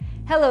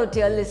Hello,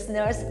 dear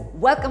listeners.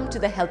 Welcome to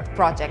The Health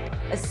Project,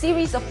 a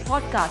series of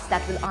podcasts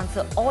that will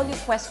answer all your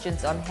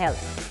questions on health,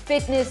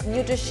 fitness,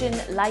 nutrition,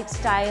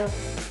 lifestyle,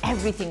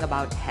 everything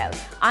about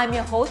health. I'm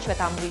your host,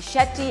 Shwetamri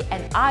Shetty,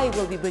 and I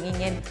will be bringing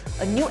in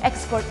a new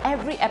expert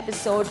every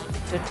episode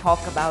to talk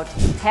about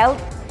health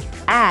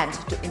and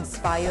to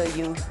inspire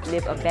you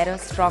live a better,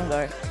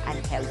 stronger,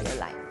 and healthier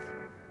life.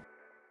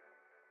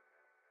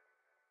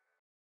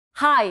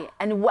 Hi,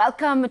 and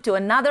welcome to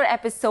another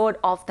episode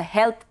of The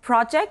Health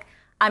Project.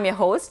 I'm your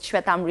host,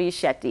 Shwetamri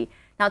Shetty.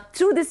 Now,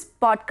 through this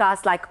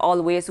podcast, like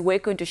always, we're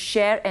going to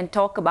share and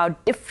talk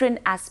about different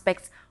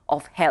aspects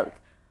of health.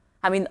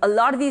 I mean, a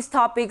lot of these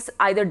topics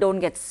either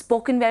don't get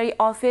spoken very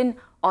often,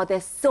 or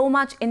there's so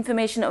much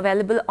information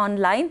available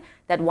online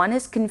that one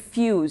is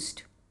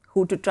confused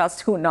who to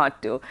trust, who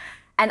not to.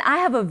 And I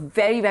have a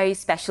very, very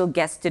special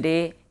guest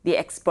today, the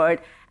expert,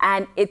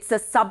 and it's a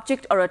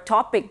subject or a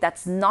topic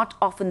that's not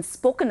often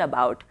spoken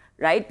about,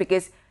 right?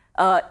 Because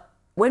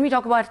when we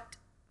talk about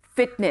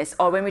fitness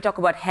or when we talk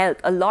about health,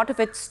 a lot of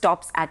it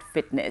stops at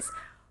fitness.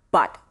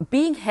 But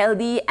being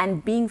healthy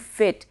and being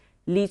fit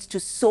leads to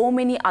so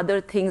many other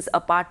things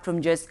apart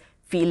from just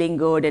feeling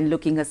good and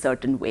looking a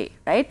certain way,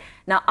 right?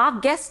 Now, our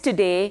guest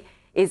today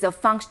is a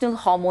functional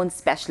hormone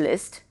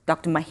specialist,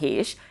 Dr.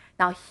 Mahesh.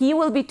 Now, he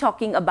will be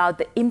talking about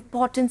the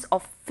importance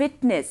of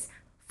fitness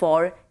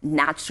for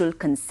natural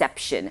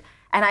conception.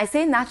 And I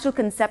say natural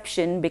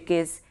conception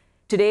because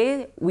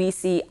today we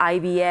see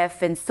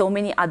IVF and so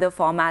many other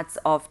formats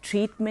of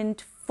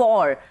treatment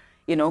for,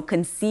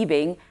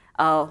 conceiving.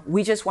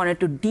 We just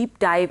wanted to deep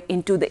dive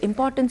into the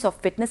importance of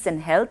fitness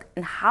and health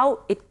and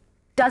how it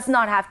does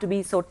not have to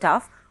be so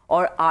tough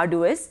or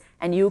arduous,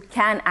 and you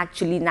can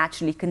actually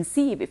naturally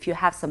conceive if you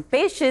have some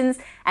patience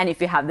and if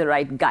you have the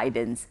right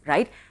guidance,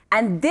 right?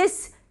 And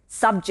this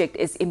subject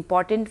is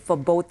important for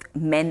both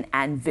men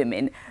and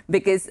women,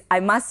 because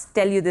I must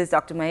tell you this,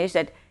 Dr. Mahesh,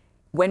 that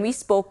when we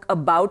spoke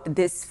about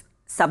this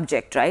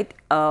subject, right,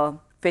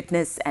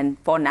 fitness and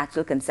for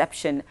natural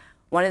conception,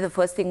 one of the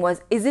first thing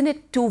was, isn't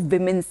it too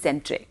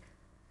women-centric?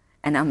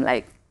 And I'm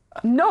like,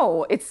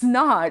 no, it's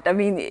not. I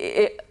mean,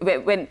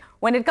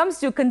 when it comes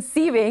to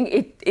conceiving,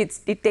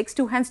 it takes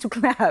two hands to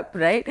clap,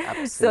 right?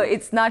 Absolutely. So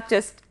it's not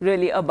just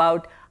really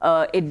about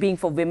it being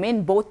for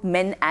women. Both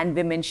men and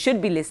women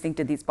should be listening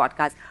to these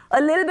podcasts.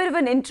 A little bit of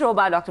an intro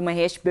about Dr.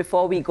 Mahesh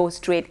before we go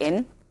straight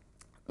in.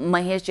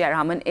 Mahesh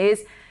Jayaraman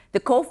is the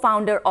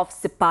co-founder of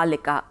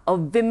Sipalika, a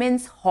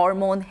women's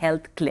hormone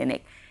health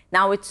clinic.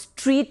 Now, it's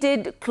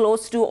treated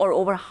close to or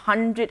over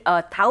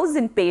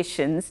 1,000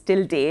 patients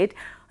till date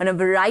on a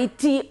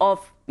variety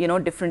of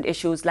different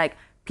issues like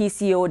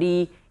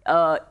PCOD,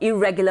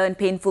 irregular and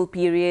painful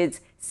periods,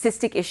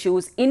 cystic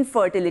issues,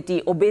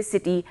 infertility,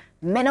 obesity,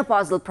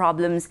 menopausal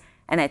problems,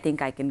 and I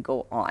think I can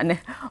go on.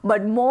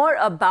 But more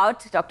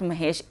about Dr.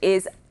 Mahesh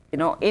is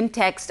in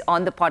text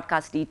on the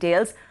podcast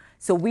details.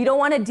 So we don't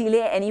want to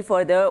delay any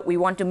further. We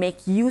want to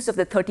make use of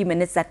the 30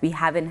 minutes that we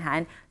have in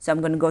hand. So I'm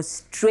going to go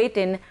straight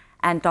in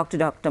and talk to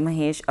Dr.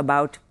 Mahesh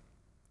about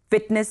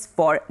fitness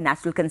for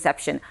natural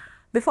conception.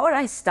 Before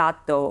I start,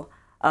 though,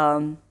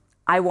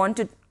 I want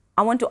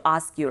to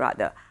ask you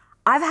rather.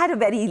 I've had a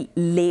very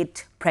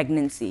late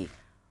pregnancy,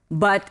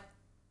 but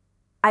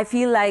I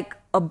feel like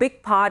a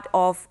big part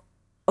of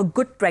a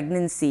good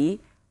pregnancy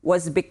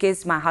was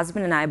because my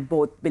husband and I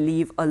both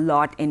believe a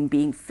lot in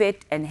being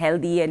fit and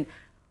healthy, and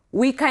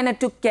we kind of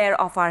took care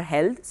of our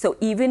health. So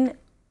even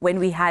when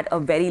we had a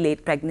very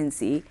late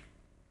pregnancy,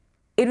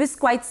 it was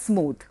quite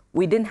smooth.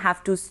 We didn't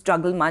have to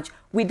struggle much.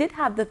 We did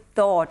have the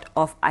thought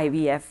of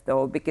IVF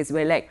though, because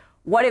we're like,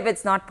 what if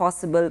it's not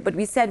possible? But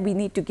we said we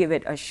need to give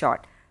it a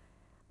shot.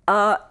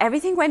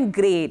 Everything went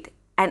great.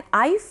 And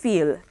I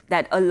feel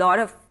that a lot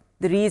of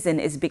the reason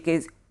is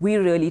because we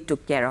really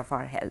took care of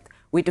our health.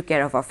 We took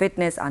care of our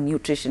fitness, our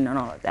nutrition, and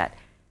all of that.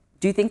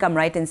 Do you think I'm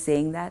right in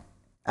saying that?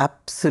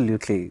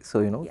 Absolutely.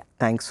 So,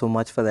 Thanks so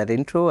much for that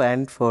intro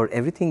and for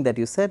everything that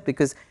you said,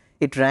 because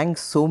it rang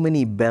so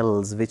many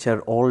bells which are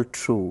all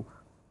true.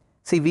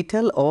 See, we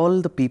tell all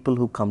the people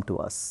who come to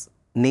us,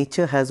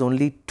 nature has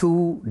only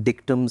two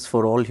dictums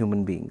for all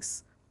human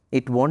beings.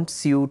 It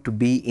wants you to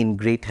be in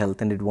great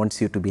health and it wants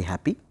you to be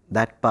happy.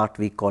 That part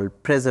we call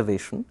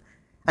preservation.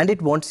 And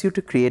it wants you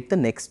to create the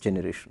next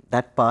generation.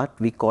 That part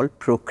we call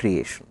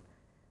procreation.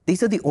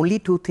 These are the only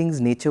two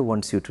things nature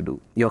wants you to do.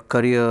 Your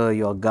career,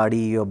 your gadi,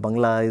 your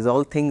bangla is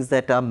all things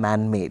that are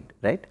man-made,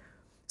 right?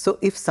 So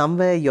if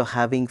somewhere you're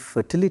having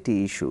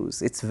fertility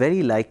issues, it's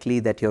very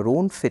likely that your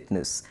own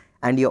fitness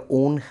and your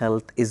own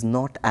health is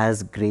not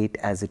as great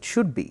as it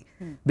should be.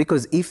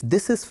 Because if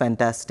this is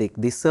fantastic,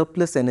 the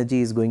surplus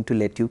energy is going to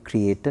let you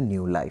create a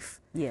new life.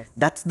 Yes.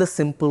 That's the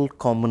simple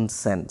common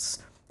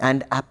sense.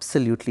 And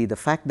absolutely, the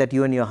fact that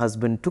you and your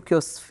husband took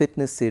your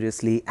fitness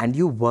seriously and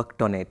you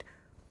worked on it,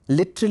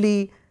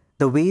 literally,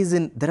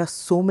 there are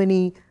so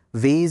many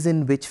ways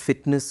in which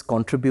fitness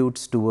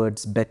contributes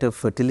towards better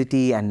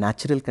fertility and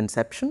natural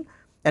conception.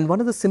 And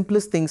one of the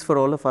simplest things for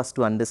all of us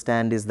to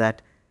understand is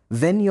that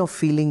when you're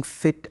feeling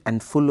fit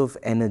and full of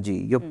energy,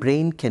 your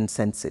brain can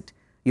sense it.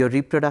 your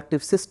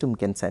reproductive system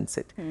can sense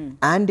it.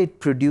 And it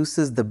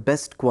produces the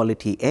best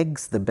quality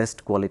eggs, the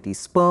best quality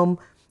sperm.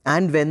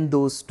 And when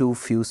those two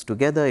fuse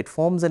together, it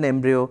forms an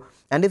embryo.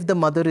 And if the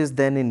mother is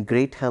then in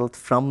great health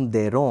from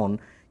there on,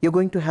 you're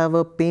going to have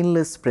a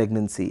painless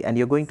pregnancy, and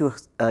you're going to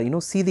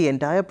see the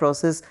entire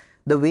process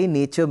the way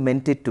nature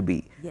meant it to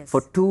be. Yes.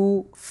 For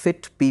two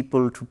fit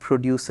people to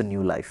produce a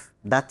new life.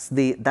 That's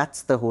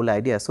the whole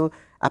idea. So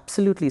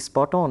absolutely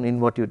spot on in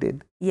what you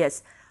did.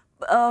 Yes.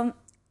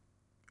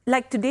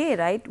 Like today,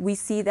 right, we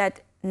see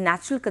that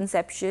natural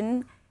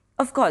conception,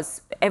 of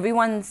course,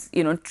 everyone's,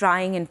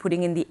 trying and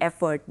putting in the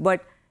effort,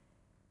 but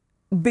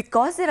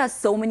because there are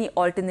so many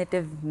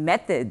alternative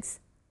methods,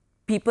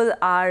 people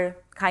are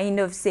kind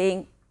of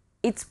saying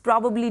it's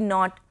probably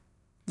not,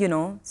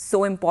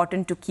 so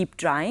important to keep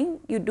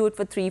trying. You do it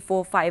for 3,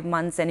 4, 5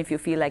 months, and if you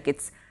feel like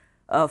it's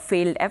a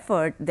failed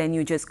effort, then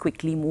you just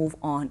quickly move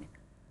on.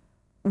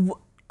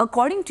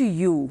 According to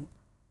you,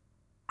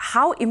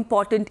 how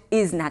important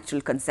is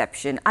natural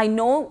conception? I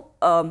know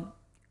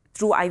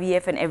through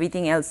IVF and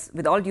everything else,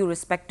 with all due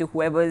respect to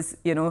whoever's,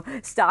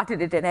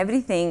 started it and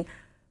everything,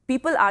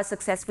 people are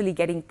successfully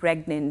getting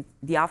pregnant.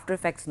 The after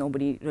effects,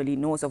 nobody really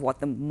knows of what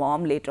the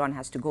mom later on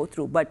has to go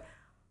through. But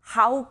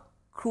how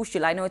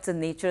crucial, I know it's a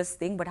nature's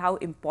thing, but how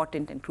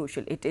important and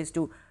crucial it is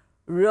to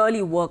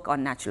really work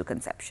on natural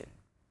conception?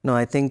 No,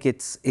 I think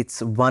it's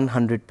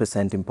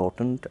 100%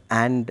 important.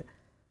 And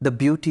the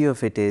beauty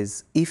of it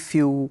is, if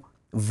you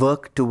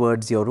work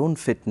towards your own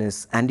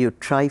fitness and you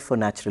try for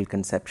natural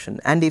conception,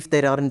 and if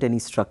there aren't any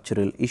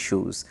structural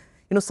issues,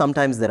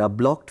 sometimes there are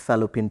blocked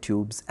fallopian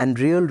tubes and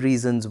real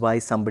reasons why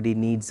somebody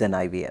needs an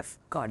IVF.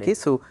 Got it. Okay,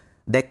 so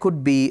there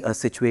could be a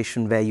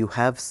situation where you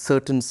have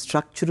certain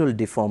structural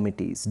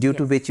deformities due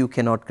to which you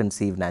cannot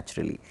conceive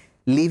naturally.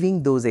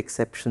 Leaving those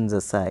exceptions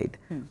aside,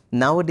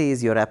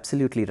 nowadays you're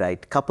absolutely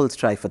right. Couples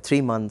try for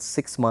 3 months,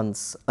 6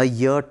 months, a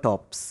year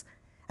tops.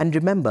 And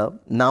remember,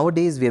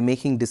 nowadays we are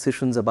making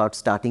decisions about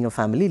starting a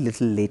family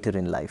little later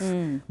in life.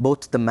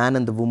 Both the man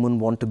and the woman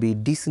want to be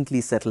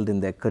decently settled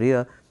in their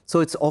career. So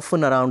it's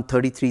often around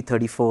 33,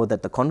 34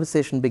 that the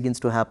conversation begins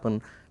to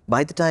happen.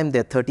 By the time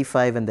they're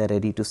 35 and they're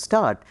ready to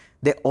start,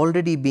 they're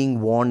already being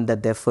warned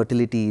that their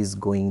fertility is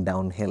going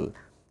downhill.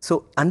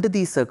 So under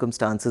these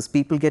circumstances,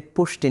 people get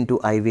pushed into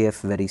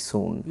IVF very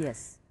soon.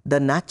 Yes. The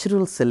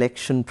natural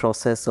selection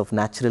process of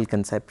natural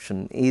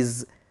conception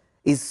is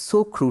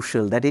so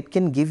crucial that it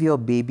can give your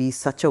baby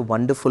such a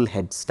wonderful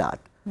head start.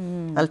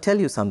 I'll tell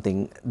you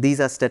something.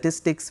 These are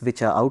statistics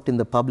which are out in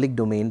the public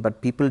domain,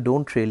 but people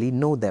don't really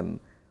know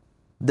them.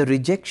 The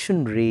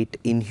rejection rate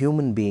in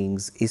human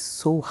beings is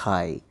so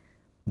high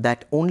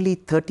that only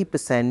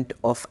 30%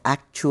 of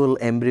actual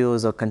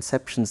embryos or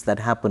conceptions that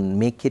happen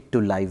make it to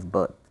live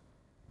birth.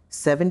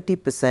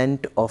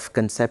 70% of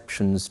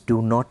conceptions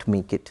do not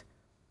make it.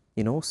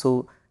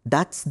 So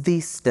that's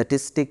the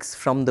statistics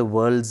from the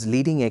world's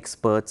leading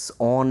experts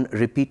on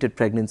repeated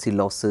pregnancy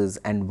losses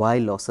and why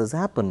losses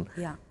happen.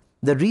 Yeah.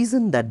 The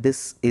reason that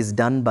this is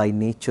done by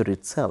nature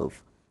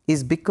itself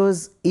is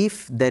because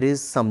if there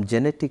is some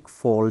genetic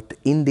fault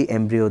in the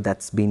embryo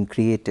that's been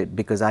created,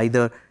 because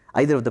either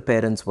of the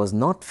parents was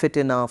not fit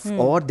enough,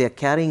 or they're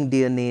carrying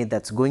DNA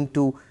that's going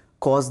to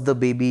cause the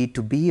baby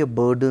to be a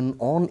burden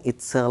on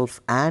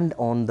itself and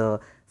on the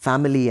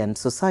family and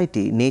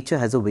society, nature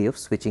has a way of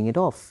switching it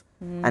off.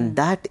 And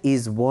that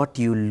is what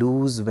you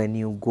lose when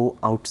you go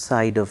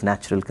outside of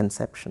natural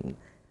conception.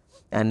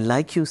 And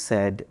like you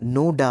said,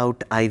 no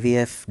doubt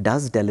IVF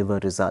does deliver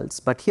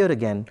results. But here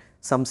again,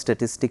 some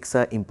statistics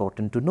are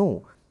important to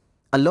know.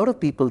 A lot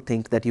of people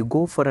think that you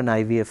go for an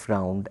IVF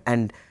round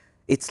and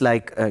it's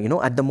like,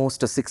 at the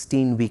most a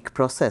 16-week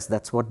process.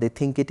 That's what they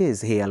think it is.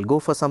 Hey, I'll go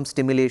for some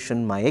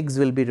stimulation, my eggs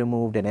will be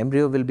removed, an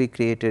embryo will be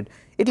created,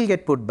 it'll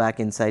get put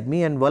back inside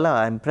me, and voila,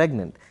 I'm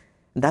pregnant.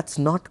 That's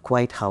not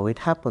quite how it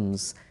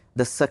happens.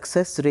 The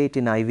success rate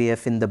in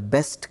IVF in the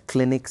best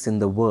clinics in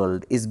the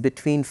world is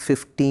between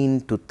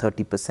 15 to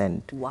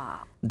 30%.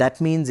 Wow.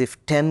 That means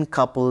if 10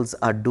 couples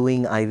are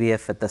doing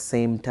IVF at the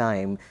same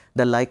time,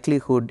 the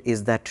likelihood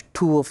is that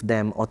 2 of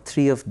them or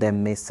 3 of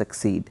them may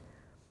succeed.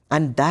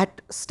 And that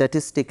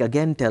statistic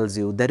again tells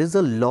you there is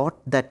a lot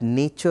that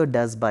nature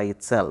does by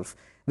itself,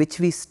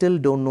 which we still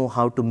don't know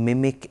how to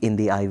mimic in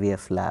the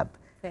IVF lab.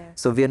 Fair.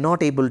 So we are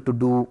not able to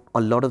do a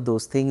lot of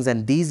those things.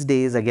 And these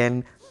days,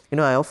 again,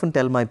 I often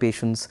tell my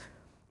patients,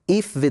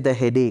 if with a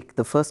headache,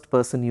 the first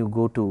person you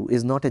go to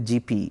is not a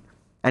GP,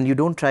 and you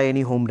don't try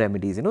any home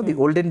remedies. The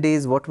olden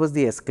days, what was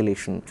the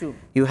escalation? True.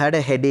 You had a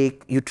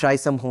headache, you try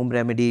some home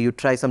remedy, you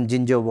try some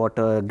ginger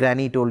water,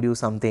 granny told you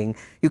something,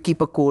 you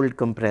keep a cold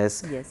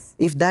compress. Yes.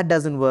 If that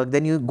doesn't work,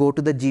 then you go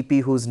to the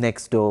GP who's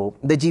next door.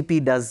 The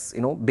GP does,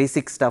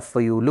 basic stuff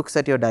for you, looks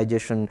at your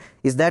digestion.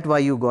 Is that why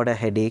you got a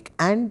headache?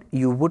 And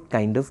you would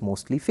kind of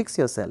mostly fix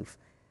yourself.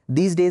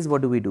 These days,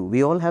 what do?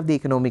 We all have the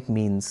economic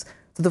means.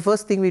 So the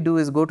first thing we do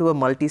is go to a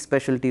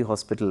multi-specialty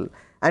hospital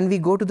and we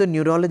go to the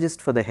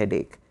neurologist for the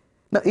headache.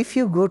 Now, if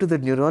you go to the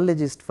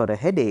neurologist for a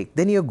headache,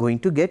 then you're going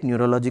to get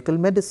neurological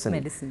medicine.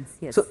 Medicines,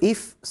 yes.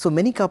 So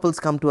many couples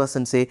come to us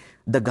and say,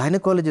 the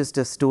gynecologist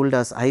has told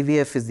us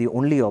IVF is the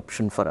only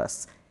option for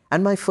us.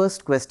 And my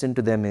first question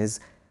to them is,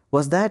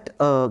 was that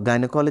a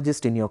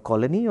gynecologist in your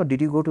colony, or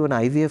did you go to an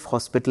IVF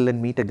hospital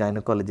and meet a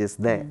gynecologist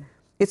there?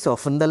 It's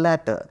often the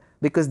latter,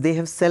 because they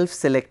have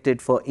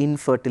self-selected for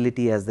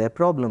infertility as their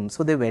problem.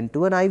 So they went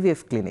to an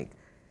IVF clinic.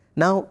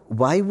 Now,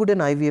 why would an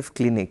IVF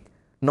clinic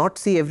not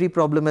see every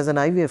problem as an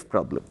IVF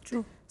problem?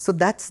 True. So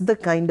that's the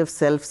kind of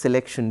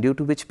self-selection due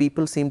to which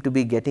people seem to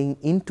be getting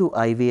into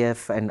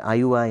IVF and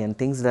IUI and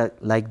things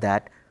like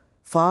that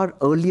far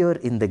earlier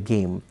in the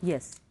game.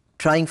 Yes.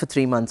 Trying for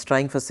 3 months,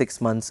 trying for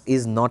 6 months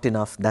is not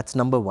enough. That's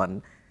number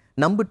one.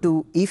 Number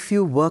two, if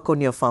you work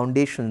on your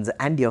foundations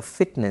and your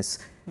fitness,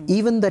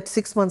 even that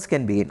 6 months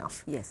can be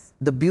enough. Yes.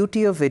 The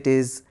beauty of it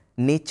is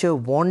nature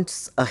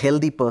wants a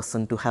healthy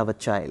person to have a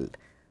child.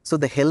 So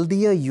the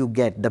healthier you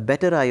get, the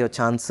better are your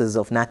chances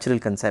of natural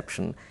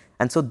conception.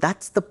 And so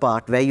that's the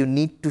part where you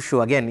need to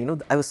show, again, you know,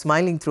 I was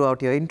smiling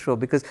throughout your intro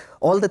because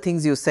all the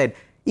things you said,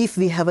 if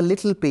we have a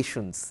little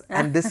patience,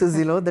 and this is,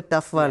 you know, the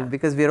tough one,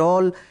 because we're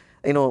all,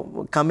 you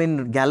know, come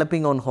in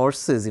galloping on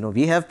horses. You know,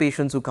 we have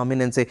patients who come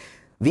in and say,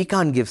 we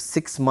can't give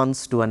 6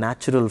 months to a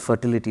natural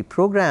fertility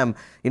program.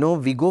 You know,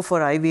 we go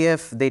for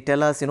IVF, they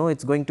tell us, you know,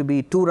 it's going to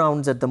be 2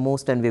 rounds at the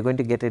most and we're going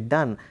to get it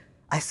done.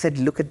 I said,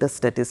 look at the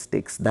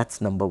statistics.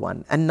 That's number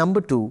one. And number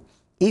two,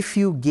 if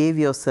you gave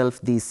yourself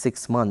these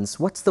 6 months,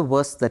 what's the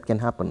worst that can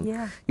happen?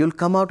 Yeah. You'll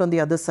come out on the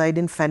other side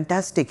in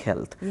fantastic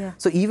health. Yeah.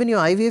 So even your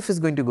IVF is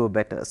going to go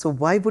better. So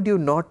why would you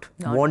not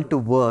want to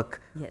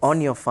work on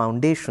your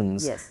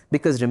foundations? Yes.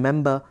 Because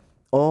remember,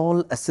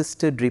 all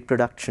assisted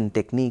reproduction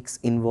techniques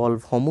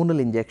involve hormonal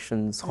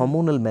injections,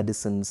 hormonal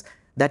medicines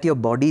that your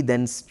body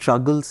then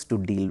struggles to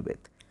deal with.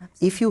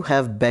 Absolutely. If you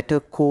have better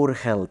core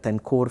health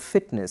and core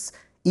fitness,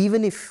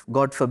 even if,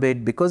 God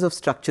forbid, because of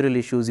structural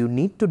issues, you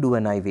need to do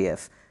an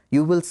IVF,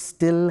 you will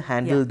still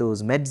handle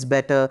those meds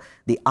better.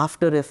 The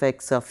after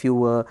effects are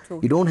fewer.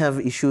 You don't have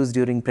issues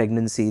during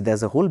pregnancy.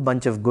 There's a whole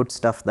bunch of good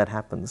stuff that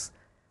happens.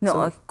 No,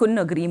 I couldn't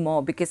agree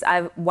more, because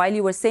while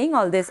you were saying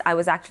all this, I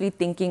was actually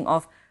thinking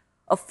of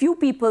a few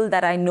people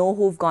that I know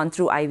who've gone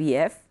through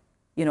IVF,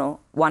 you know,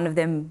 one of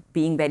them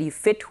being very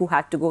fit who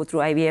had to go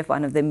through IVF,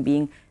 one of them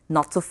being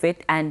not so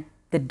fit, and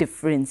the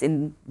difference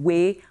in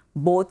way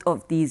both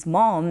of these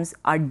moms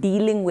are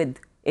dealing with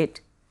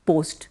it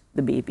post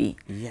the baby.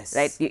 Yes.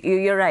 Right?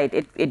 You're right.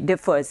 It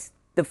differs.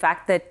 The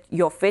fact that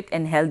you're fit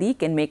and healthy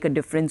can make a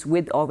difference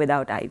with or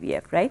without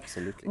IVF, right?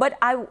 Absolutely. But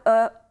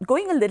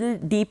going a little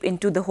deep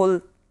into the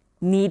whole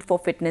need for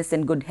fitness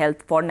and good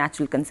health for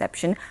natural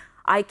conception,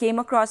 I came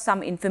across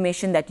some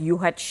information that you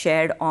had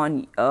shared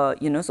on,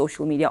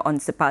 social media on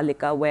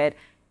Sipalika, where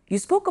you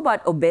spoke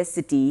about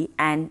obesity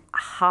and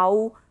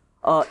how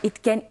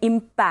it can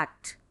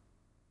impact,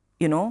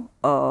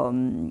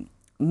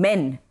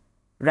 men,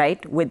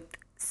 right, with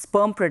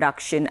sperm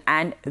production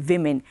and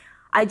women.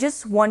 I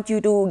just want you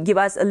to give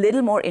us a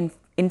little more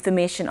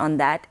information on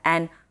that,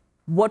 and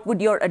what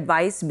would your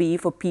advice be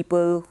for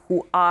people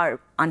who are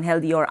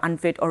unhealthy or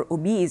unfit or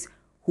obese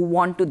who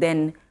want to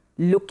then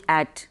look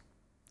at,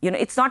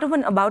 it's not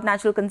even about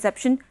natural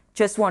conception,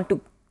 just want to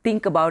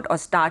think about or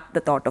start the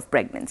thought of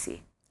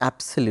pregnancy?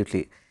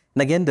 Absolutely.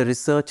 And again, the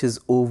research is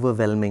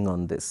overwhelming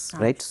on this,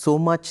 right? So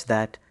much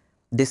that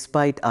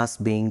despite us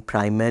being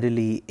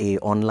primarily an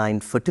online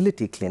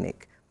fertility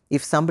clinic,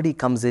 if somebody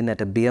comes in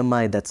at a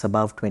BMI that's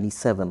above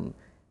 27,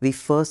 we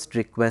first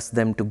request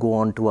them to go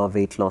on to our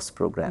weight loss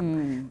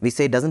program. We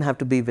say it doesn't have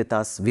to be with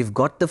us. We've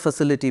got the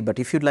facility, but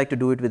if you'd like to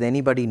do it with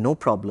anybody, no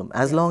problem.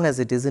 As long as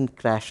it isn't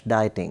crash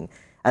dieting,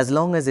 as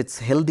long as it's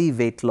healthy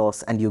weight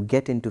loss and you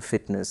get into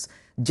fitness,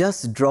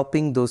 just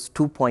dropping those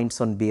 2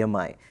 points on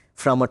BMI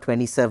from a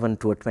 27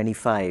 to a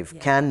 25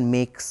 can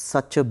make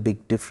such a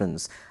big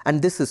difference.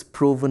 And this is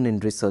proven in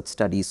research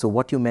studies. So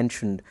what you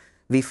mentioned,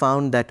 we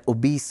found that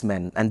obese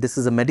men, and this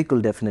is a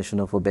medical definition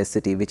of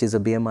obesity, which is a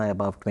BMI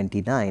above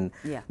 29,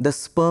 the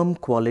sperm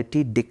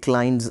quality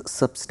declines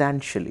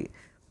substantially.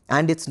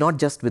 And it's not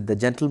just with the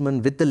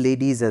gentlemen, with the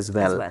ladies as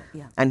well.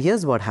 And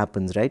here's what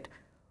happens, right?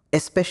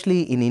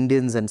 Especially in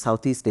Indians and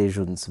Southeast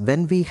Asians,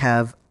 when we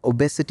have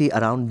obesity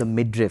around the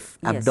midriff,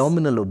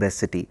 abdominal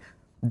obesity,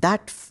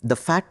 that the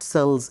fat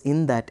cells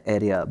in that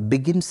area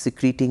begin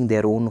secreting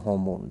their own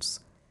hormones.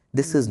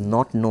 This is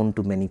not known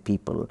to many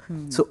people.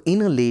 So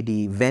in a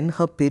lady, when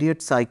her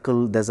period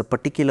cycle, there's a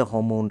particular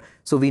hormone.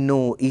 So we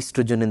know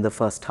estrogen in the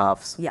first half,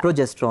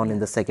 progesterone in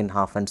the second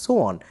half, and so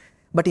on.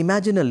 But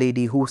imagine a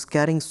lady who's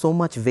carrying so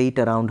much weight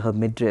around her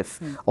midriff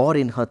or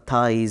in her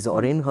thighs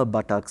or in her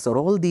buttocks or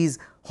all these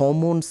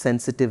hormone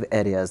sensitive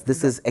areas.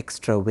 This is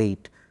extra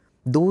weight.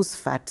 Those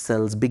fat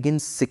cells begin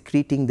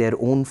secreting their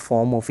own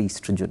form of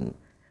estrogen.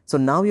 So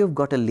now you've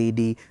got a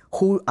lady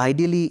who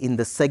ideally in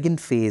the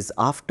second phase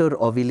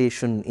after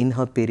ovulation in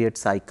her period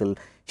cycle,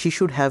 she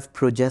should have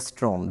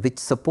progesterone, which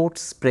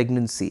supports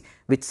pregnancy,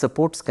 which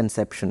supports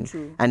conception.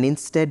 True. And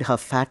instead, her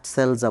fat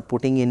cells are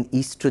putting in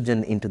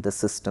estrogen into the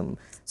system.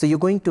 So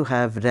you're going to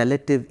have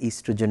relative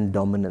estrogen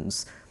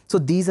dominance. So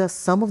these are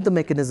some of the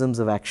mechanisms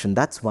of action.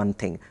 That's one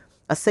thing.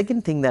 A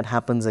second thing that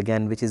happens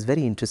again, which is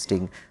very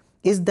interesting,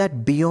 is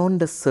that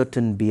beyond a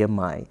certain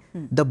BMI,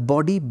 the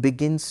body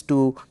begins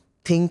to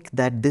think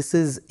that this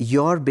is,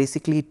 you're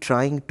basically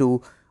trying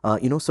to,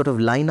 sort of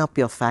line up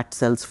your fat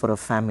cells for a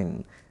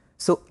famine.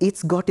 So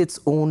it's got its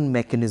own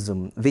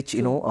mechanism, which,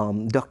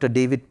 Dr.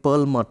 David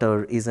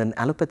Perlmutter is an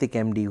allopathic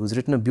MD who's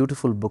written a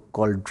beautiful book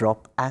called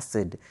Drop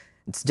Acid.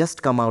 It's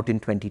just come out in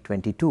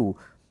 2022.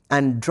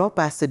 And Drop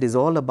Acid is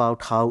all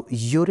about how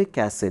uric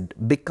acid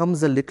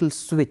becomes a little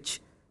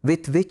switch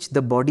with which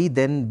the body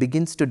then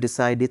begins to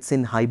decide it's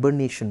in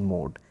hibernation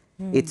mode.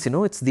 It's,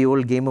 it's the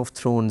old Game of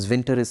Thrones,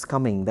 winter is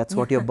coming. That's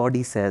what your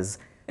body says.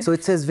 So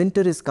it says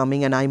winter is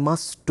coming and I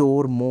must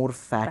store more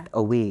fat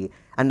away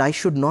and I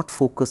should not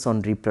focus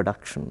on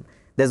reproduction.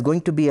 There's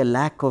going to be a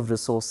lack of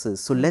resources.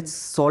 So let's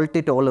salt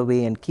it all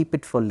away and keep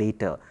it for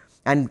later.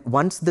 And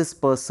once this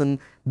person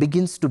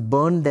begins to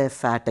burn their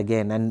fat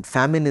again and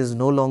famine is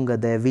no longer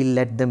there, we'll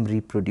let them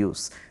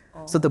reproduce.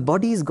 So the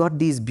body's got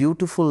these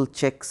beautiful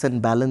checks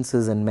and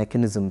balances and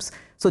mechanisms.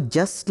 So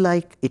just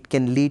like it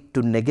can lead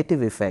to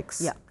negative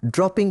effects,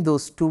 dropping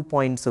those 2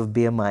 points of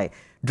BMI,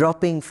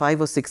 dropping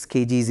 5 or 6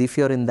 kgs if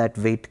you're in that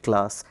weight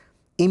class,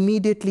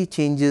 immediately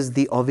changes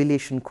the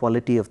ovulation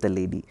quality of the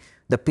lady.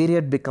 The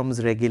period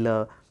becomes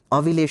regular,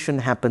 ovulation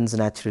happens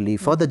naturally.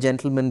 For the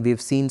gentleman,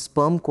 we've seen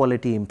sperm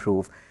quality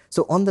improve.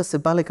 So on the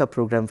Cibalika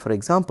program, for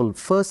example,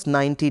 first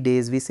 90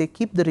 days, we say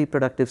keep the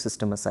reproductive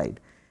system aside.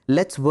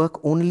 Let's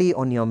work only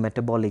on your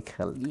metabolic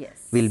health.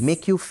 Yes. We'll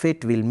make you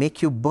fit, we'll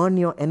make you burn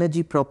your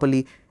energy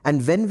properly.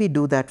 And when we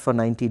do that for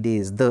 90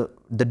 days, the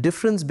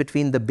difference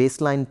between the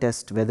baseline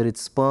test, whether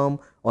it's sperm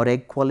or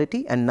egg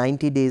quality, and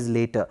 90 days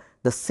later,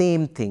 the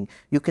same thing,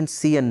 you can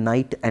see a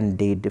night and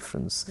day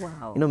difference.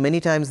 Wow. Many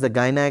times the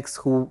gynacs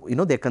who,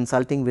 they're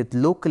consulting with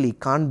locally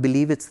can't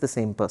believe it's the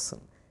same person.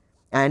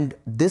 And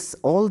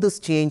all this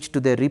change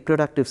to their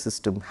reproductive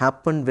system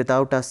happened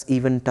without us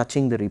even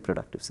touching the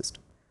reproductive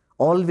system.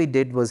 All we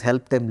did was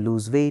help them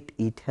lose weight,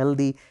 eat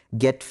healthy,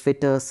 get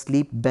fitter,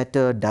 sleep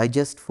better,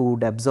 digest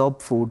food,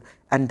 absorb food,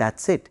 and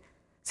that's it.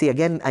 See,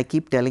 again, I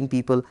keep telling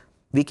people,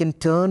 we can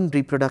turn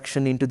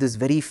reproduction into this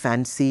very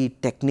fancy,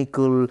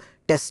 technical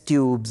test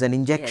tubes and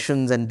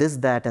injections and this,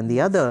 that, and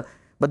the other.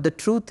 But the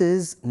truth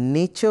is,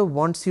 nature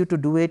wants you to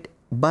do it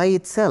by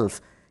itself.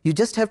 You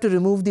just have to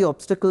remove the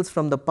obstacles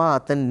from the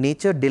path, and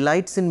nature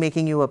delights in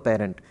making you a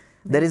parent.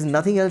 There is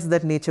nothing else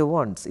that nature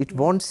wants. It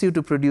wants you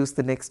to produce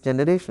the next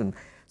generation.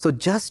 So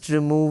just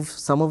remove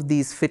some of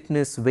these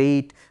fitness,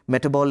 weight,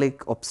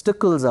 metabolic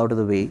obstacles out of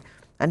the way,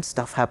 and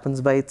stuff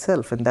happens by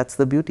itself, and that's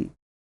the beauty.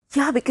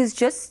 Yeah, because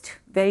just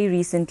very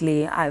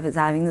recently, I was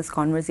having this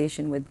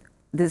conversation with,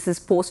 this is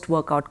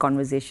post-workout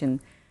conversation,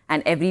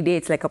 and every day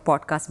it's like a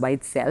podcast by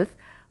itself.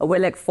 We're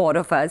like 4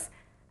 of us,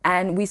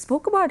 and we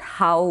spoke about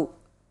how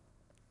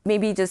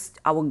maybe just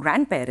our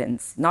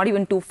grandparents, not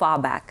even too far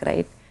back,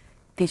 right?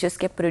 They just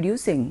kept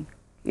producing,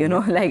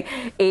 like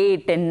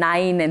 8 and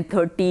 9 and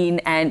 13,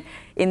 and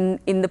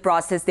in the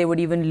process, they would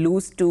even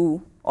lose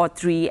 2 or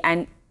 3,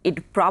 and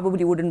it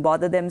probably wouldn't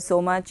bother them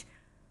so much,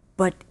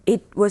 but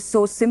it was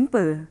so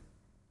simple.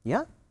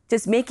 Yeah.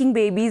 Just making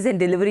babies and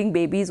delivering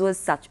babies was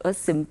such a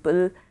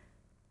simple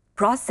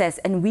process,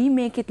 and we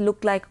make it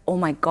look like, oh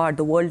my God,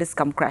 the world has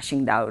come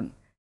crashing down.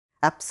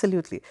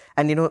 Absolutely.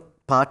 And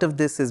part of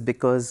this is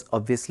because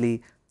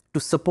obviously to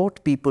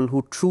support people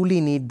who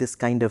truly need this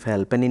kind of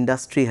help, an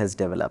industry has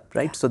developed,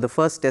 right? So the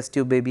first test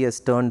tube baby has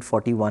turned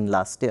 41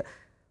 last year.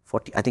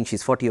 I think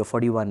she's 40 or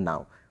 41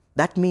 now.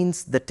 That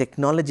means the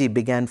technology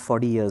began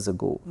 40 years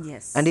ago.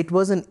 Yes. And it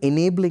was an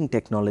enabling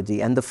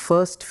technology. And the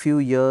first few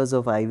years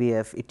of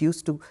IVF,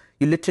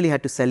 you literally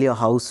had to sell your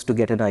house to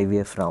get an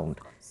IVF round.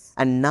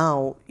 And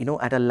now,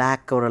 at $1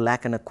 lakh or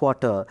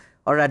 $1.25 lakh,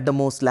 or at the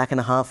most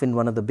 $1.5 lakh in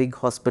one of the big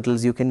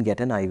hospitals, you can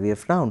get an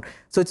IVF round.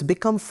 So it's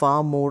become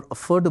far more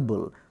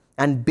affordable.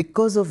 And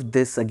because of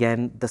this,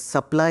 again, the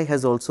supply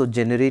has also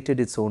generated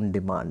its own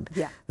demand.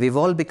 Yeah. We've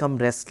all become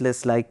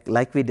restless,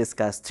 like we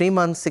discussed. 3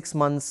 months, 6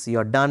 months,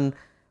 you're done.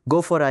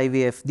 Go for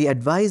IVF. The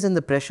advice and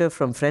the pressure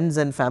from friends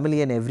and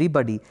family and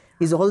everybody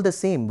is all the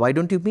same. Why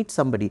don't you meet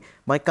somebody?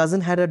 My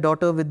cousin had a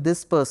daughter with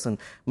this person.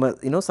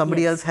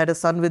 Somebody else had a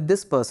son with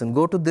this person.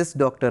 Go to this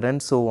doctor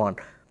and so on.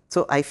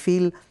 So I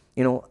feel,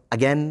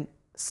 again,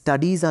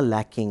 studies are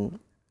lacking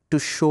to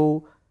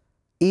show,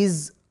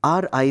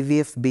 are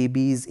IVF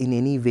babies in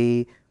any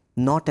way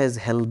not as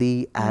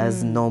healthy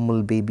as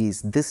normal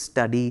babies? This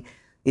study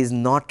is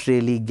not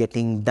really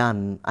getting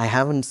done. I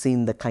haven't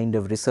seen the kind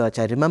of research.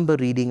 I remember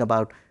reading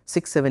about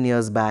 6-7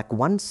 years back,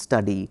 one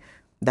study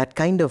that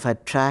kind of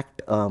had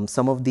tracked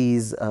some of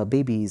these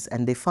babies,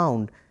 and they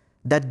found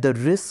that the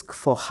risk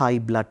for high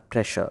blood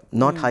pressure,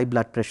 not high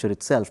blood pressure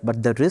itself,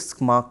 but the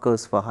risk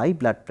markers for high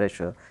blood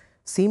pressure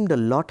seemed a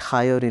lot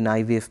higher in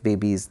IVF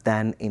babies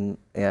than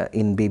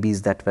in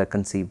babies that were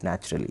conceived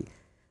naturally.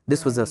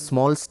 This was a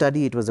small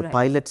study, it was a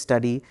pilot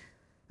study,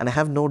 and I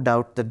have no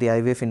doubt that the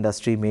IVF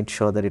industry made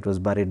sure that it was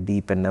buried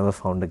deep and never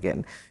found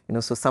again.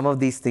 So some of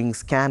these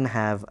things can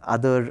have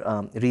other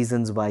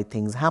reasons why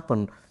things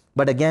happen.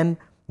 But again,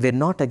 we're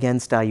not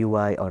against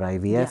IUI or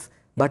IVF,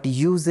 but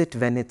use it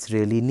when it's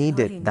really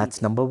needed.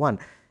 That's number one.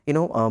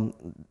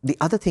 The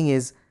other thing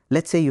is,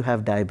 let's say you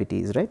have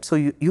diabetes, right? So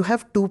you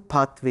have two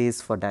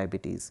pathways for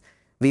diabetes.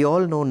 We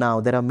all know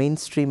now there are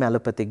mainstream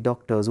allopathic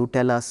doctors who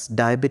tell us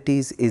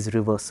diabetes is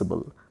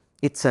reversible.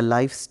 It's a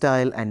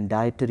lifestyle and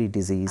dietary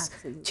disease.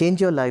 Absolutely.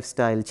 Change your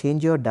lifestyle,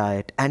 change your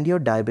diet, and your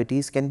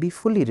diabetes can be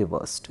fully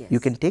reversed. Yes. You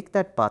can take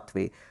that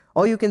pathway.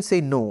 Or you can say,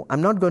 no,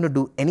 I'm not going to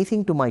do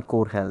anything to my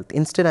core health.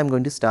 Instead, I'm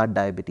going to start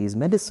diabetes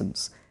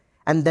medicines.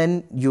 And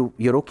then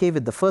you're okay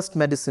with the first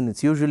medicine.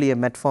 It's usually a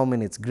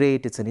metformin. It's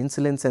great. It's an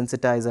insulin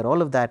sensitizer,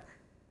 all of that.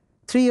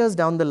 3 years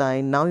down the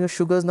line, now your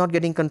sugar is not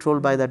getting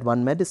controlled by that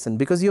one medicine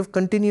because you've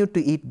continued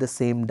to eat the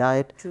same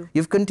diet. True.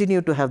 You've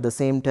continued to have the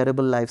same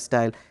terrible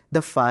lifestyle.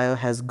 The fire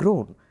has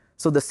grown.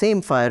 So the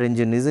same fire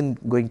engine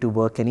isn't going to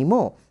work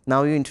anymore.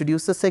 Now you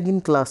introduce a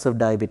second class of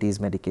diabetes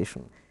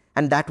medication.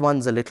 And that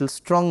one's a little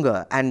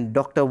stronger. And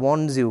doctor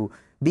warns you,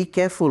 be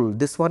careful.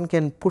 This one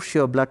can push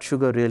your blood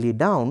sugar really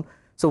down.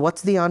 So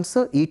what's the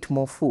answer? Eat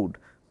more food.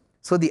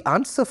 So the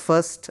answer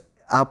first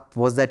up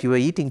was that you were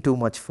eating too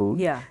much food.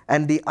 Yeah.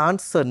 And the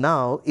answer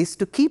now is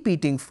to keep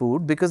eating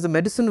food because the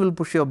medicine will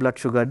push your blood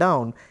sugar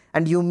down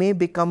and you may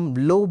become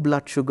low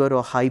blood sugar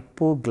or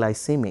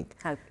hypoglycemic.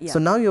 So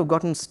now you've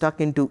gotten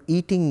stuck into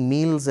eating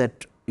meals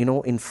at,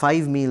 in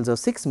 5 meals or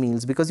 6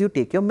 meals because you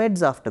take your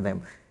meds after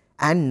them.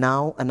 And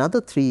now another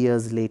 3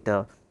 years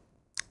later,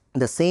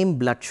 the same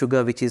blood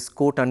sugar which is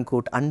quote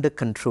unquote under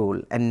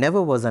control and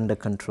never was under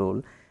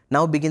control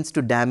now begins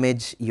to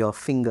damage your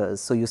fingers.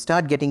 So you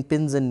start getting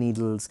pins and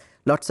needles.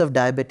 Lots of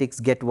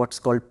diabetics get what's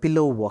called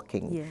pillow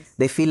walking. Yes.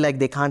 They feel like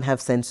they can't have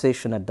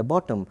sensation at the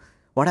bottom.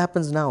 What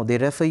happens now? They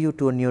refer you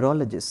to a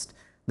neurologist.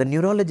 The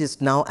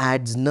neurologist now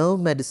adds nerve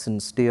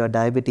medicines to your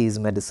diabetes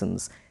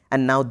medicines.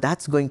 And now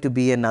that's going to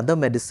be another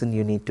medicine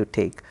you need to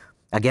take.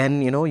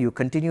 Again, you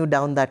continue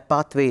down that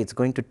pathway. It's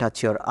going to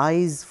touch your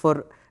eyes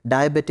for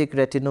diabetic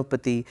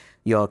retinopathy,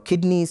 your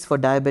kidneys for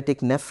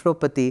diabetic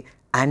nephropathy,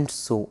 and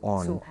so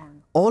on.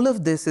 All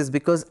of this is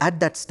because at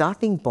that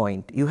starting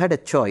point, you had a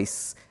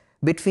choice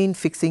between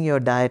fixing your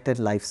diet and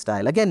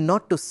lifestyle. Again,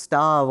 not to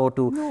starve or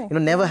to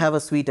never have a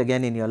sweet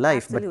again in your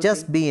life, but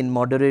just be in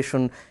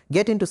moderation,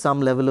 get into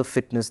some level of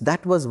fitness.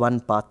 That was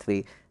one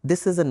pathway.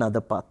 This is another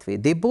pathway.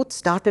 They both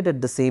started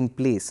at the same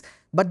place,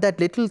 but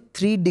that little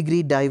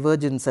 3-degree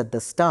divergence at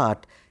the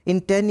start, in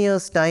 10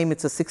 years' time,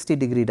 it's a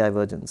 60-degree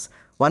divergence.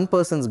 One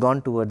person's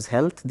gone towards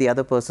health, the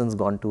other person's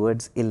gone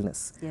towards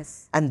illness.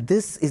 Yes. And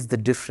this is the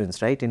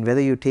difference, right, in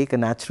whether you take a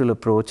natural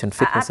approach and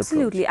fitness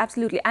approach.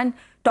 Absolutely. And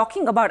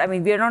talking about,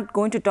 we're not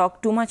going to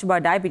talk too much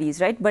about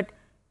diabetes, right? But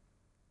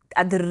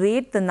at the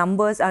rate the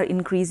numbers are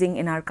increasing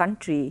in our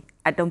country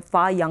at a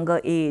far younger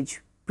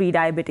age,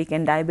 pre-diabetic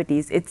and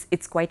diabetes,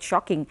 it's quite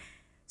shocking.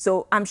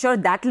 So I'm sure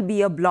that will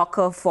be a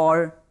blocker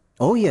for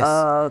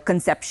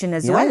conception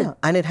as well. Yeah.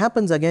 And it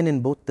happens again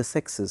in both the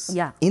sexes.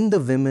 Yeah. In the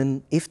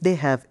women, if they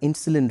have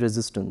insulin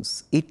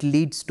resistance, it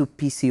leads to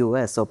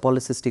PCOS or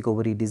polycystic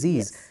ovary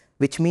disease,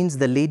 which means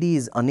the lady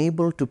is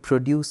unable to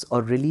produce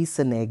or release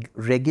an egg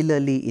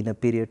regularly in a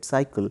period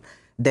cycle.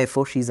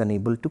 Therefore, she's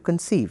unable to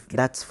conceive.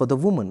 That's for the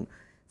woman.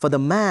 For the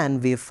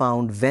man, we have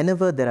found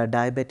whenever there are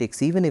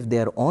diabetics, even if they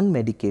are on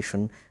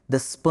medication, the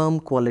sperm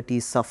quality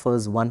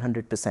suffers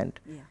 100%.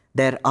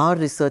 There are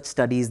research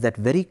studies that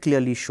very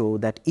clearly show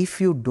that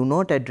if you do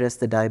not address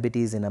the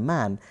diabetes in a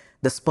man,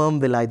 the sperm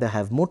will either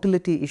have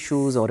motility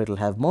issues or it'll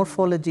have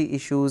morphology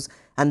issues,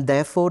 and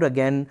therefore,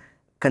 again,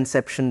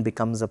 conception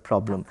becomes a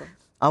problem.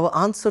 Our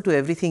answer to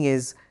everything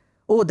is,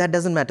 oh, that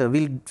doesn't matter,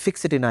 we'll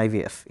fix it in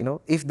IVF.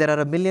 If there are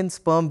 1 million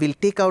sperm, we'll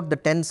take out the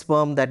 10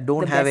 sperm that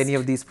don't have any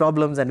of these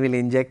problems and we'll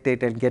inject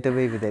it and get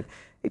away with it.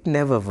 It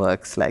never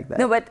works like that.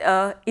 No, but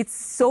it's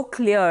so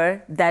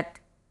clear that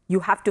you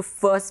have to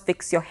first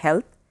fix your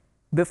health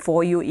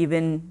before you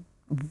even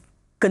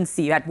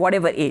conceive at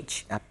whatever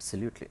age.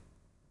 Absolutely.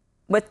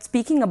 But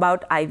speaking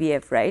about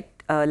IVF, right,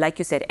 like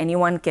you said,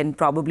 anyone can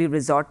probably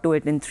resort to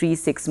it in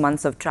 3-6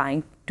 months of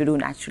trying to do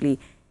naturally.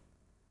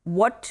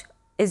 What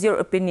is your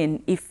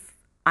opinion if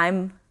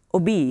I'm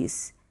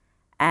obese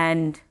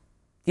and,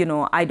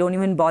 I don't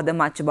even bother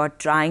much about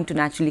trying to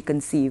naturally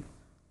conceive?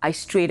 I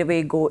straight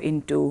away go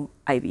into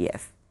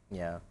IVF.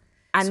 Yeah.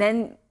 And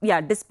then,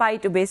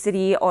 despite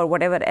obesity or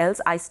whatever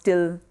else, I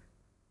still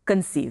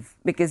conceive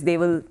because they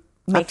will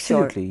make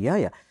sure. Absolutely,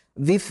 yeah.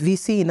 We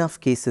see enough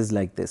cases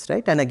like this,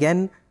 right? And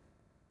again,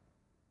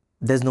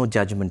 there's no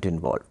judgment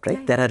involved,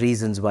 right? There are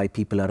reasons why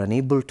people are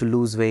unable to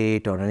lose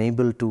weight or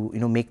unable to,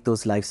 make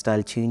those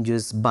lifestyle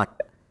changes. But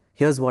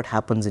here's what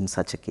happens in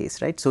such a case,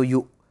 right? So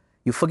you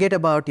forget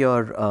about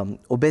your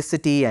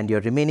obesity and your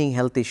remaining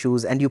health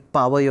issues and you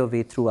power your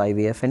way through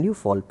IVF and you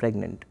fall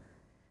pregnant.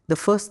 The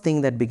first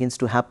thing that begins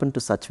to happen to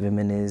such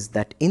women is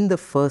that in the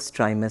first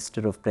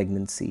trimester of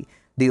pregnancy,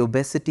 the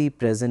obesity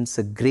presents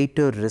a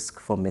greater risk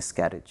for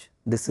miscarriage.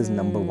 This is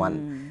number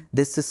one.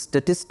 This is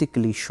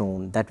statistically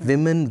shown that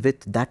women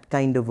with that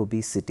kind of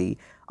obesity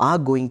are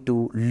going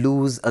to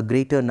lose a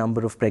greater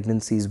number of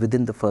pregnancies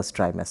within the first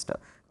trimester.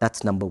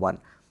 That's number one.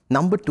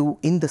 Number two,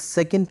 in the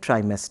second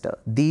trimester,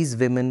 these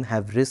women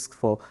have risk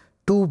for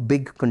two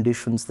big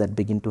conditions that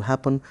begin to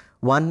happen.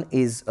 One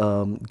is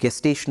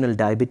gestational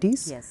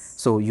diabetes. Yes.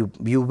 So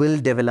you will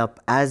develop,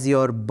 as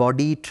your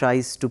body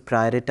tries to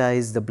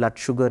prioritize the blood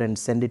sugar and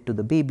send it to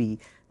the baby,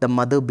 the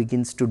mother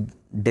begins to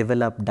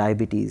develop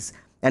diabetes.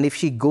 And if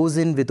she goes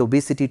in with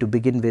obesity to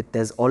begin with,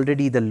 there's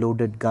already the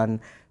loaded gun.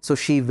 So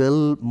she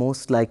will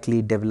most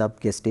likely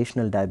develop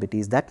gestational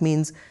diabetes. That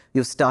means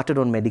you've started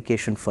on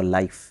medication for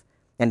life.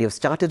 And you've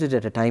started it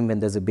at a time when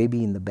there's a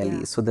baby in the belly.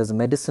 Yeah. So there's a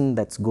medicine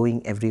that's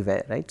going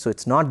everywhere, right? So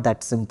it's not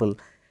that simple.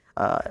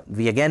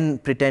 We again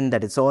pretend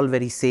that it's all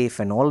very safe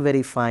and all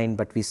very fine,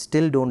 but we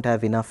still don't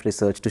have enough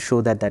research to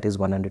show that that is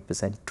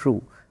 100%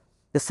 true.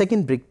 The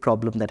second big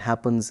problem that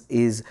happens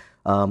is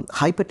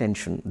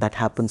hypertension that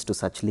happens to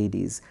such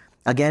ladies.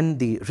 Again,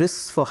 the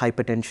risks for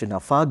hypertension are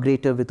far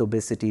greater with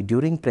obesity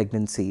during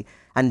pregnancy,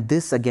 and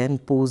this again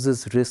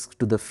poses risk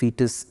to the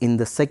fetus in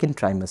the second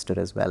trimester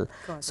as well.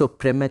 So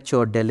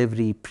premature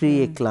delivery,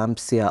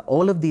 preeclampsia,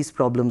 all of these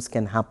problems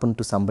can happen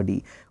to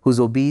somebody who's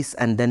obese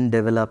and then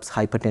develops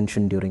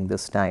hypertension during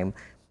this time.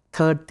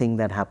 Third thing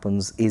that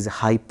happens is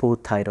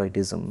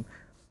hypothyroidism.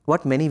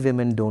 What many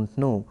women don't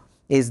know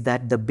is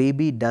that the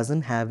baby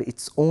doesn't have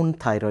its own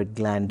thyroid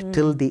gland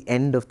till the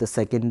end of the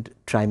second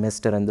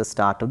trimester and the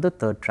start of the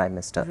third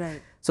trimester. Right.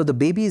 So the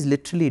baby is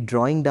literally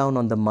drawing down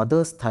on the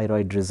mother's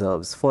thyroid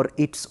reserves for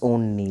its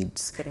own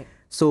needs. Correct.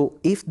 So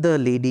if the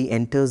lady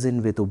enters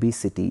in with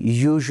obesity,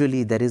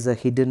 usually there is a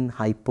hidden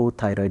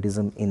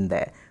hypothyroidism in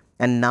there.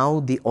 And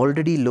now the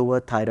already lower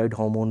thyroid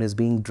hormone is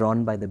being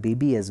drawn by the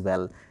baby as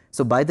well.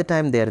 So by the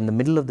time they are in the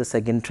middle of the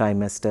second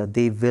trimester,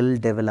 they will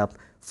develop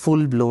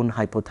full-blown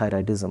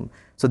hypothyroidism.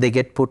 So they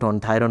get put on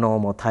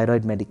Thyronorm or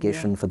thyroid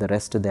medication for the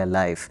rest of their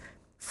life.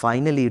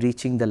 Finally,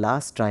 reaching the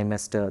last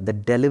trimester, the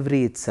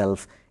delivery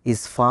itself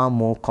is far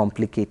more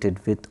complicated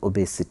with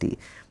obesity.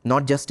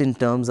 Not just in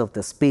terms of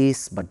the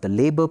space, but the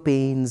labor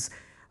pains,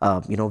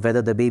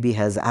 whether the baby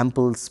has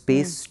ample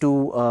space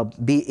to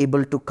be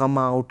able to come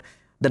out.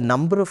 The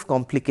number of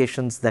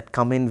complications that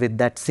come in with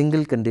that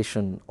single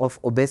condition of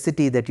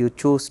obesity that you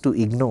chose to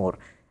ignore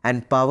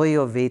and power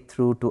your way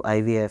through to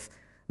IVF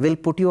will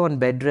put you on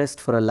bed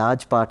rest for a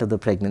large part of the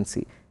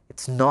pregnancy.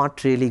 It's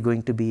not really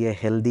going to be a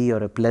healthy or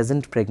a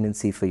pleasant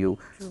pregnancy for you.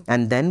 True.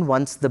 And then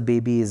once the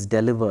baby is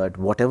delivered,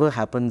 whatever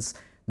happens,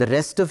 the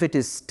rest of it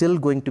is still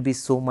going to be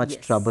so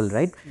much trouble,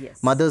 right?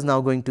 Yes. Mother's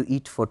now going to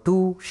eat for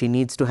two. She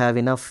needs to have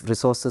enough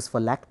resources for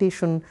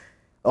lactation.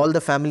 All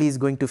the family is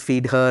going to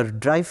feed her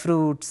dry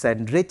fruits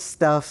and rich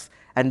stuff,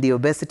 and the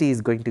obesity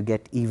is going to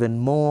get even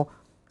more.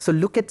 So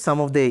look at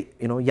some of the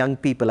young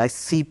people. I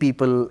see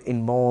people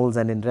in malls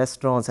and in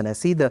restaurants, and I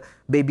see the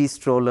baby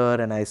stroller,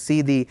 and I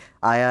see the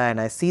ayah, and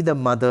I see the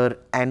mother,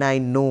 and I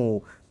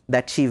know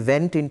that she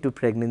went into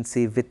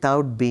pregnancy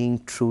without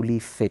being truly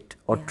fit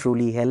or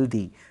truly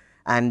healthy.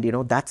 And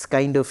that's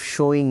kind of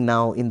showing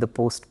now in the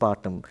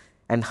postpartum,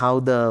 and how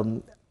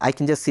I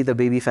can just see the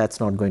baby fat's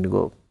not going to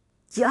go.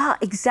 Yeah,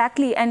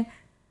 exactly. And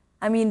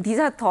I mean, these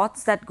are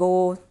thoughts that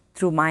go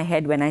through my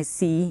head when I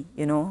see,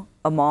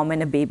 a mom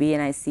and a baby,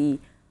 and I see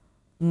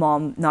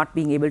mom not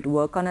being able to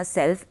work on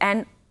herself.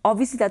 And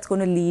obviously that's going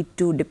to lead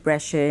to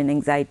depression,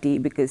 anxiety,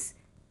 because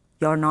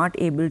you're not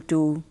able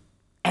to,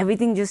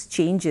 everything just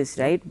changes,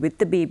 right? With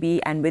the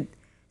baby and with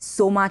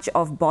so much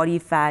of body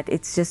fat,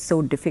 it's just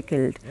so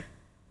difficult. Yep.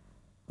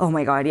 Oh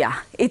my God,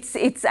 yeah. I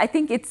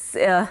think it's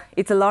a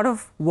lot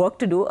of work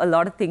to do, a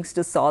lot of things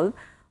to solve.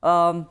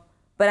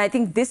 But I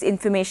think this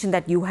information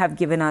that you have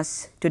given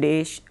us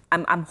today,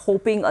 I'm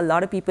hoping a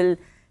lot of people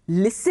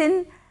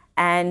listen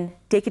and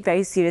take it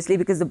very seriously,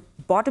 because the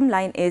bottom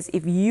line is,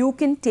 if you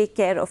can take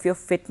care of your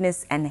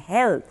fitness and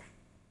health,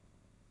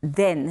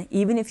 then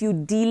even if you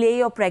delay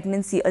your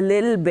pregnancy a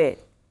little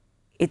bit,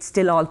 it's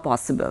still all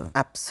possible.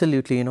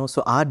 Absolutely.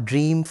 So our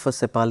dream for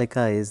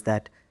Sepalika is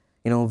that,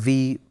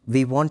 we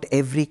want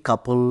every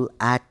couple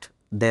at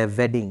their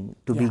wedding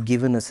to be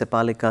given a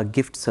Sepalika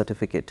gift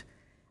certificate.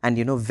 And,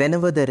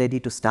 whenever they're ready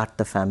to start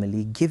the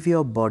family, give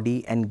your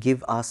body and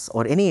give us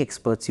or any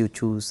experts you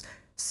choose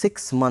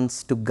 6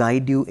 months to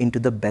guide you into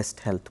the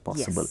best health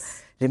possible.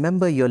 Yes.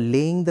 Remember, you're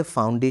laying the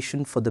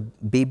foundation for the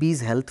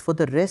baby's health for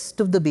the rest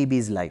of the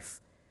baby's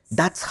life.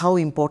 That's how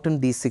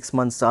important these 6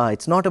 months are.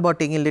 It's not about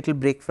taking a little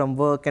break from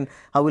work and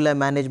how will I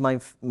manage my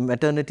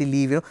maternity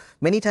leave.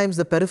 Many times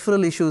the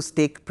peripheral issues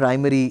take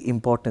primary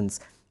importance.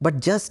 But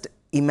just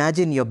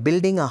imagine you're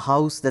building a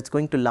house that's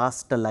going to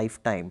last a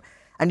lifetime,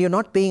 and you're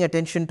not paying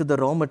attention to the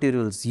raw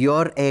materials,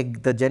 your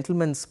egg, the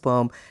gentleman's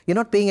sperm. You're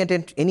not paying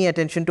any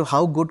attention to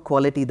how good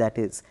quality that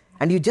is.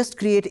 And you just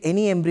create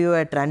any embryo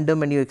at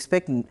random, and you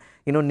expect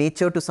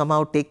nature to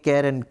somehow take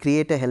care and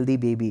create a healthy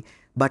baby.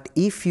 But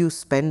if you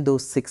spend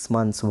those 6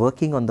 months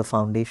working on the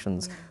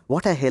foundations,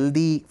 what a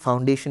healthy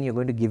foundation you're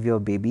going to give your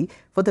baby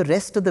for the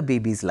rest of the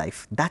baby's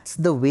life. That's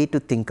the way to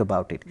think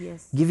about it.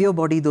 Yes. Give your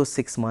body those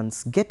 6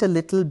 months, get a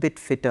little bit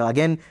fitter.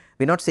 Again,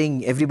 we're not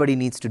saying everybody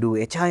needs to do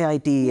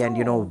HIIT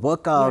and,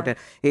 work out. And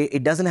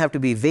it doesn't have to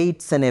be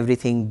weights and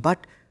everything,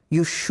 but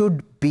you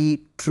should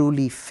be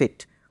truly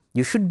fit.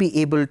 You should be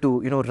able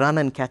to, run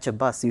and catch a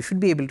bus. You should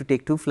be able to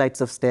take 2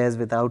 flights of stairs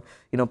without,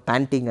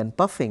 panting and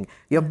puffing.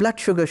 Your blood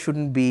sugar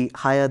shouldn't be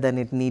higher than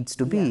it needs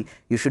to be.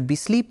 You should be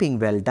sleeping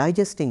well,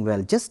 digesting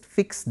well. Just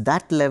fix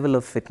that level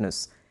of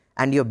fitness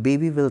and your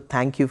baby will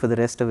thank you for the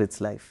rest of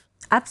its life.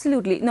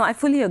 Absolutely. No, I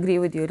fully agree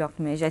with you,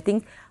 Dr. Mahesh. I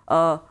think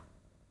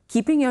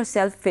keeping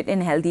yourself fit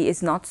and healthy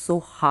is not so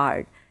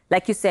hard.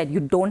 Like you said, you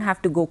don't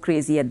have to go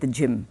crazy at the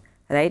gym.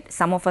 Right?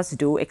 Some of us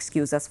do,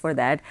 excuse us for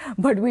that.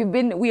 But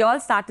we all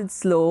started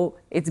slow.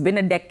 It's been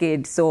a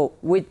decade.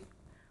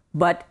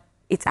 But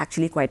it's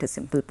actually quite a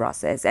simple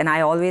process. And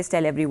I always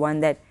tell everyone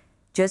that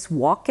just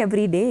walk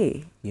every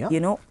day.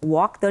 Yeah.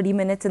 Walk 30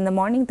 minutes in the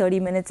morning, 30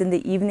 minutes in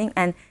the evening.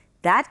 And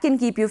that can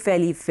keep you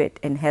fairly fit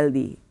and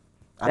healthy.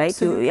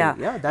 Absolutely.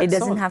 Right? It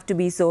doesn't have to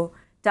be so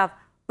tough.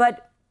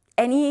 But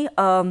any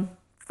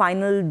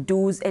final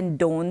do's and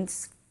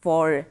don'ts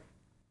for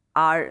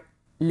our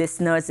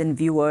listeners and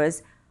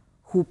viewers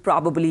who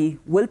probably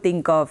will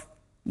think of,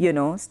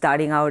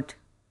 starting out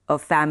a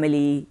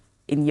family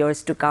in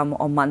years to come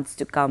or months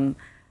to come.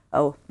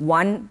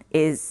 One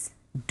is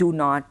do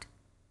not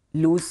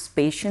lose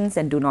patience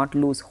and do not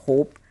lose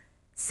hope.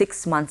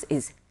 6 months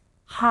is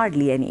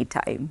hardly any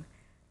time,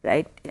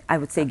 right? I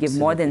would say give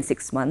more than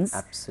 6 months.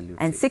 Absolutely.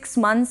 And 6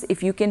 months,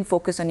 if you can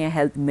focus on your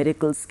health,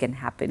 miracles can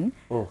happen.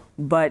 Oh.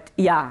 But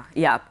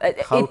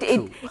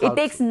it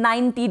takes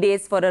 90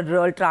 days for a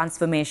real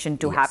transformation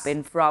to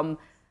happen from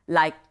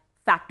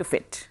fat to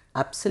fit.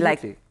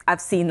 Absolutely.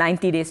 I've seen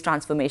 90 days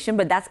transformation,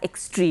 but that's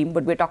extreme.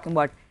 But we're talking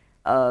about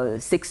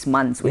 6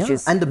 months, which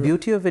is... And the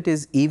beauty of it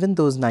is even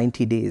those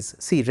 90 days.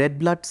 See, red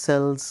blood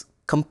cells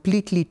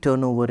completely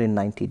turn over in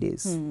 90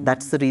 days.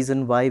 That's the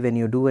reason why when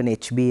you do an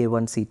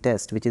HbA1c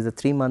test, which is a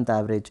 3-month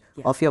average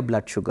of your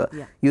blood sugar,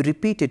 you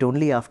repeat it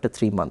only after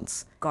 3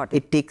 months. Got it.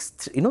 It takes,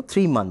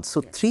 3 months. So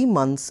 3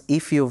 months,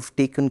 if you've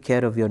taken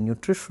care of your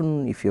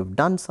nutrition, if you've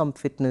done some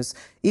fitness,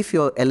 if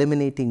you're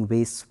eliminating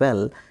waste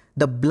well,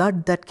 the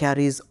blood that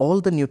carries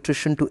all the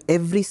nutrition to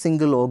every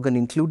single organ,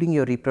 including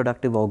your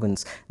reproductive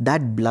organs,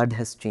 that blood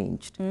has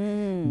changed.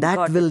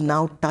 That will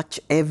now touch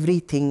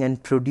everything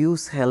and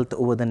produce health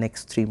over the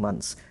next 3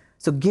 months.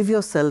 So give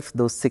yourself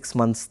those 6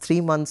 months, 3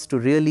 months to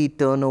really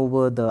turn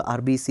over the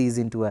RBCs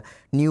into a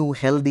new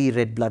healthy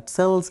red blood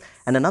cells,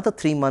 and another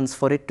 3 months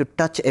for it to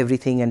touch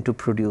everything and to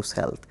produce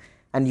health.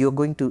 And you're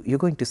going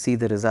to see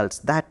the results.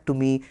 That to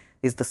me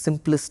is the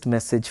simplest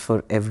message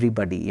for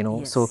everybody,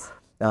 So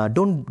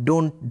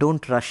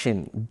don't rush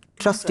in.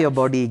 Trust your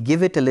body,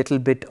 give it a little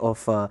bit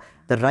of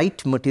the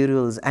right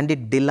materials, and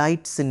it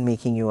delights in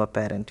making you a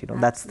parent.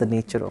 That's the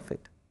nature of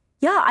it.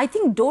 Yeah, I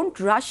think don't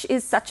rush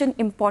is such an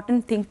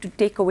important thing to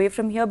take away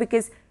from here,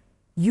 because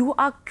you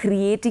are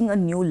creating a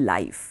new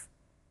life,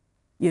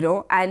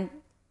 and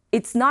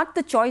it's not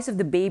the choice of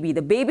the baby.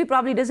 The baby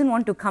probably doesn't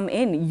want to come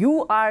in.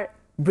 You are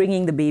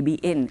bringing the baby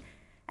in.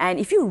 And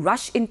if you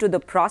rush into the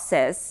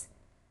process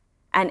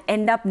and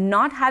end up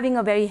not having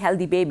a very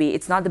healthy baby,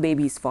 it's not the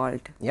baby's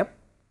fault. Yep.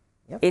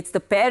 It's the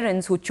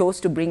parents who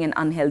chose to bring an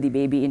unhealthy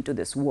baby into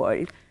this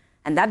world.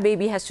 And that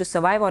baby has to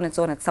survive on its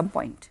own at some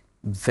point.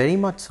 Very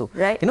much so.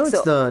 Right?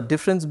 It's the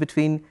difference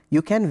between,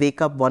 you can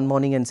wake up one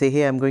morning and say,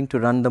 hey, I'm going to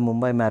run the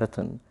Mumbai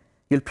Marathon.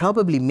 You'll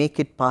probably make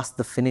it past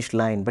the finish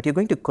line, but you're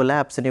going to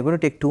collapse and you're going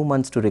to take 2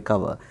 months to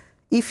recover.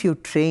 If you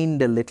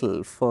trained a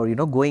little for,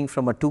 going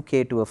from a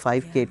 2K to a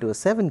 5K to a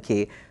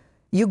 7K,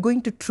 you're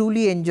going to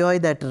truly enjoy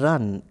that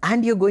run,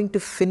 and you're going to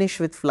finish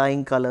with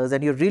flying colors,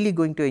 and you're really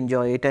going to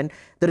enjoy it, and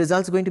the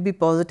results are going to be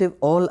positive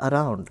all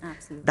around.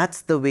 Absolutely.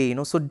 That's the way,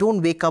 So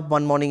don't wake up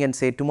one morning and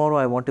say, tomorrow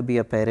I want to be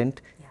a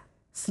parent.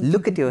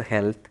 Look at your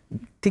health.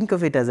 Think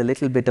of it as a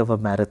little bit of a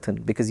marathon,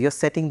 because you're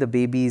setting the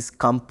baby's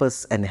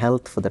compass and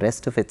health for the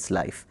rest of its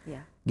life.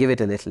 Give it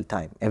a little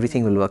time.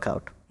 Everything will work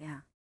out.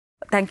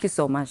 Thank you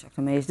so much,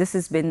 Dr. Mahesh. This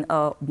has been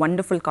a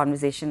wonderful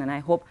conversation, and I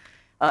hope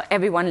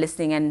everyone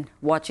listening and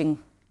watching,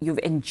 you've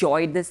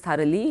enjoyed this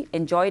thoroughly,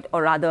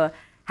 or rather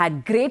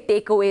had great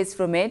takeaways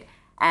from it.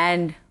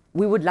 And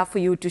we would love for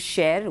you to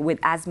share with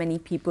as many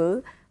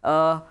people.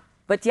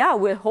 But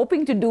we're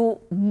hoping to do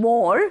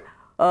more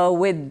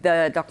with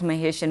Dr.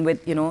 Mahesh and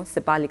with,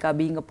 Sipalika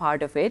being a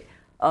part of it,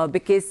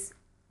 because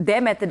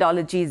their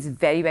methodology is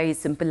very, very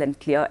simple and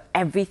clear.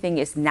 Everything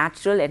is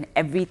natural and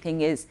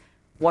everything is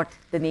what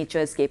the nature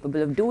is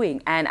capable of doing.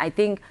 And I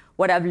think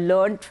what I've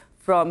learned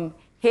from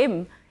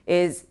him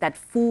is that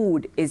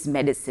food is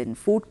medicine.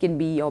 Food can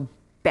be your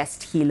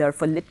best healer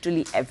for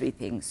literally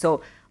everything.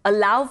 So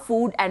allow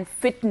food and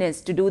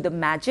fitness to do the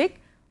magic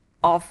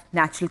of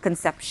natural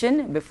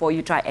conception before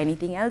you try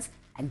anything else,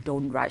 and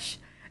don't rush,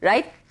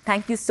 right?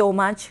 Thank you so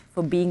much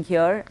for being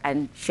here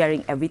and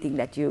sharing everything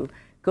that you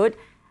could.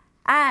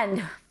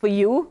 And for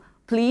you,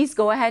 please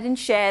go ahead and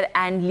share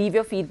and leave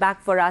your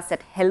feedback for us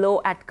at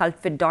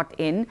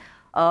hello@cultfit.in.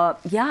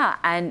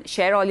 And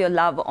share all your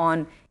love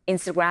on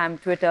Instagram,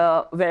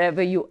 Twitter,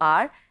 wherever you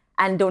are.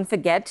 And don't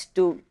forget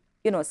to,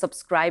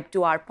 subscribe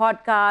to our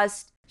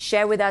podcast,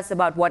 share with us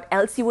about what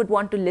else you would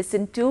want to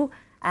listen to.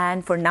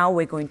 And for now,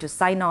 we're going to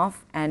sign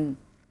off and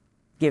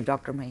give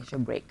Dr. Mahesh a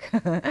break.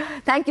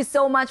 Thank you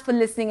so much for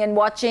listening and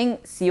watching.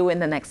 See you in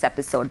the next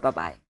episode.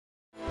 Bye-bye.